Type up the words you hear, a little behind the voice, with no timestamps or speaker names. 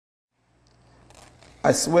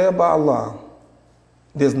I swear by Allah,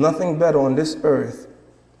 there's nothing better on this earth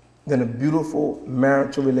than a beautiful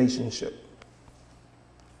marital relationship.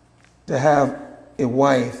 To have a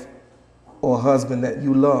wife or a husband that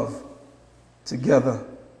you love together,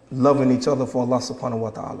 loving each other for Allah subhanahu wa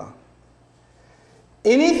ta'ala.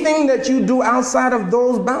 Anything that you do outside of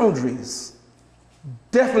those boundaries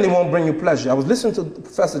definitely won't bring you pleasure. I was listening to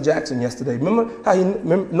Professor Jackson yesterday.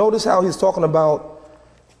 Notice how he's talking about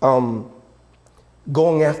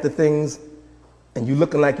going after things and you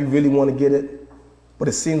looking like you really want to get it, but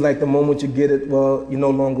it seems like the moment you get it, well, you no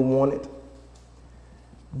longer want it.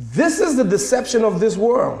 This is the deception of this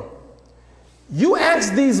world. You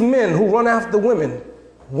ask these men who run after women,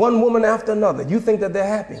 one woman after another, you think that they're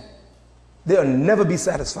happy? They'll never be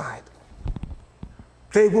satisfied.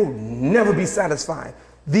 They will never be satisfied.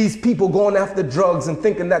 These people going after drugs and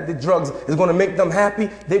thinking that the drugs is going to make them happy,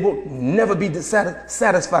 they will never be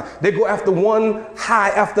satisfied. They go after one high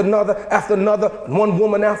after another, one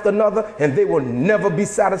woman after another, and they will never be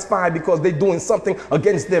satisfied because they're doing something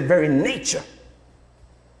against their very nature.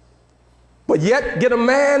 But yet, get a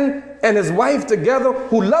man and his wife together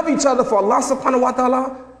who love each other for Allah subhanahu wa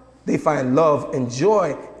ta'ala, they find love and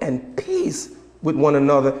joy and peace with one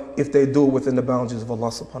another if they do it within the boundaries of Allah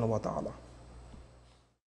subhanahu wa ta'ala.